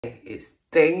It's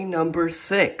day number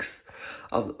 6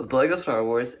 of the LEGO Star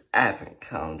Wars Advent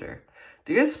Calendar.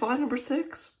 Do you guys spot number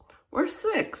 6? Where's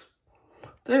 6?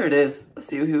 There it is. Let's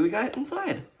see who we got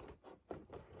inside.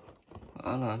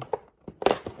 Hold on.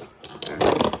 There.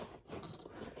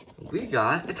 We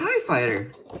got a TIE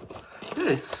Fighter. That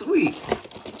is sweet.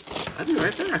 I'll be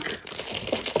right back.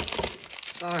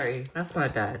 Sorry, that's my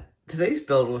bad. Today's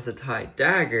build was a TIE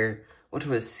Dagger, which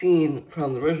was seen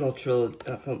from the original trilogy,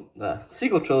 from the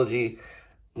sequel trilogy.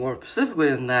 More specifically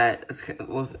than that, it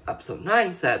was episode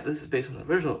 9 set. This is based on the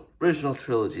original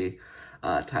trilogy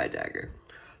TIE Dagger.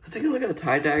 So taking a look at the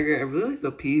TIE Dagger, I really like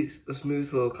the piece, the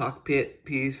smooth little cockpit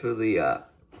piece for the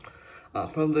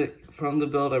from the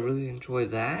build. I really enjoy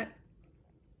that.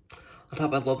 On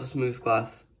top, I love the smooth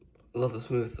glass. I love the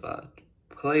smooth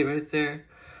plate right there.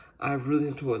 I really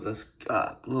enjoy this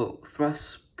little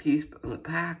thrust piece on the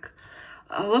back.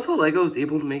 I love how LEGO is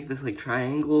able to make this like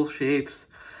triangle shapes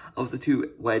of the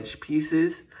two wedge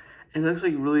pieces. And it looks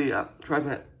like really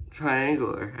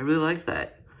triangular. I really like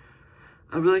that.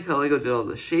 I really like how LEGO did all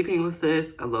the shaping with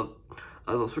this. I love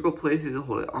those circle places that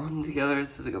hold it on together.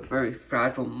 This is like a very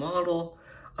fragile model.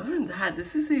 Other than that,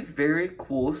 this is a very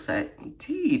cool set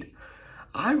indeed.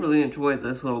 I really enjoyed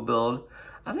this little build.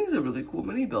 I think it's a really cool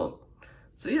mini build.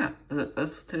 So yeah,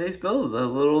 that's today's build, the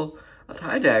little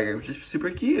TIE Dagger, which is super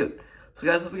cute. So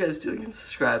guys, hope you guys do like and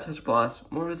subscribe, such a boss,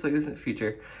 more videos like this in the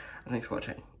future, and thanks for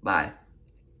watching. Bye.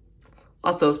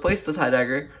 Also, let's place the TIE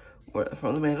Dagger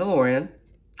from the Mandalorian,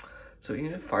 so you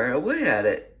can fire away at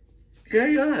it. Yeah,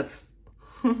 yes.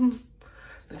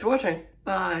 Thanks for watching.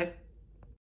 Bye.